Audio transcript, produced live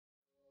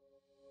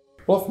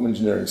Hoffman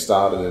Engineering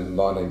started in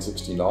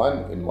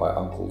 1969 in my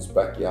uncle's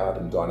backyard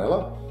in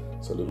Dianella.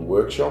 It's a little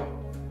workshop.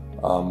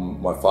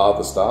 My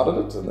father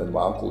started it and then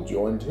my uncle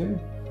joined him,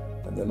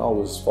 and then I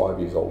was 5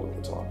 years old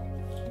at the time.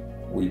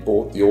 We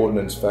bought the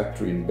ordnance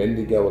factory in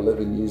Bendigo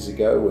 11 years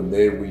ago, and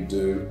there we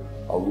do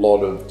a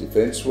lot of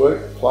defence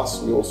work,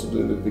 plus we also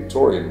do the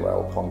Victorian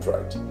rail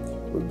contract.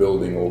 We're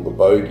building all the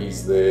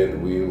bogies there, the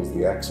wheels,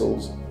 the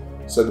axles.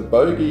 So the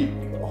bogie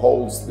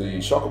holds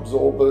the shock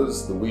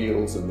absorbers, the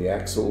wheels and the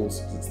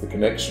axles. It's the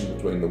connection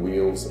between the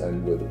wheels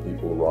and where the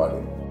people are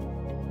riding.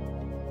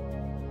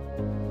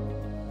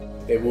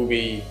 There will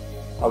be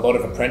a lot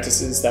of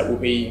apprentices that will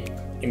be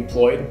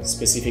employed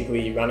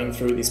specifically running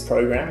through this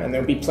program, and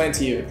there'll be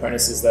plenty of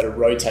apprentices that are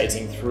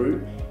rotating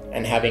through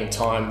and having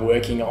time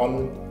working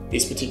on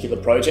this particular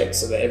project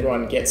so that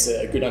everyone gets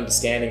a good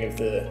understanding of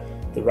the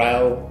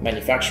rail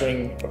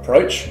manufacturing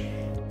approach.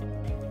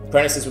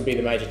 Apprentices would be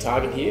the major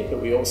target here,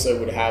 but we also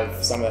would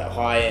have some of that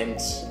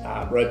high-end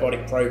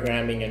robotic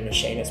programming and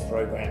machinist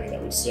programming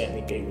that would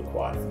certainly be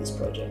required for this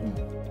project.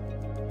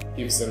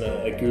 Gives them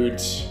a good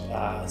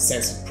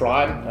sense of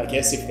pride, I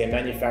guess, if they're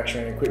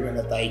manufacturing equipment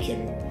that they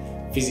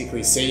can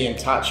physically see and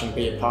touch and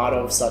be a part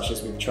of, such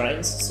as with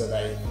trains. So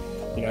they've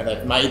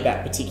made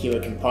that particular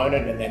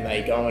component and then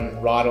they go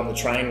and ride on the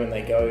train when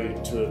they go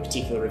to a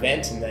particular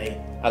event, and they,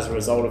 as a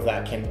result of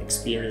that, can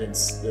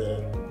experience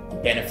the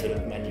benefit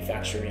of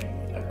manufacturing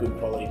a good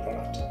quality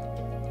product.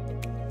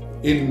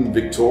 In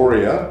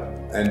Victoria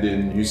and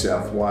in New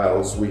South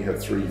Wales, we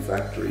have 3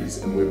 factories,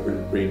 and we've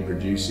been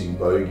producing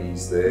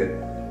bogies there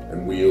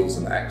and wheels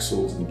and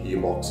axles and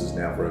gearboxes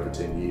now for over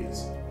 10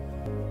 years.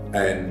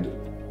 And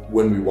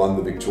when we won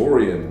the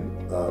Victorian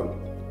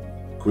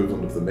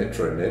equivalent of the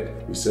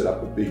METRONET, we set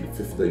up a big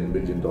 $15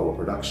 million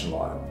production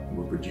line.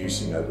 We're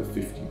producing over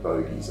 50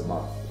 bogies a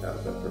month out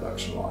of that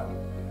production line.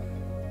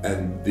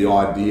 And the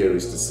idea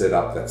is to set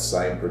up that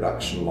same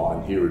production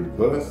line here in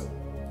Perth,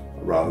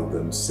 rather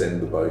than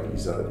send the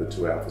bogies over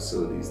to our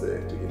facilities there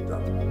to get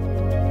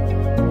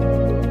done.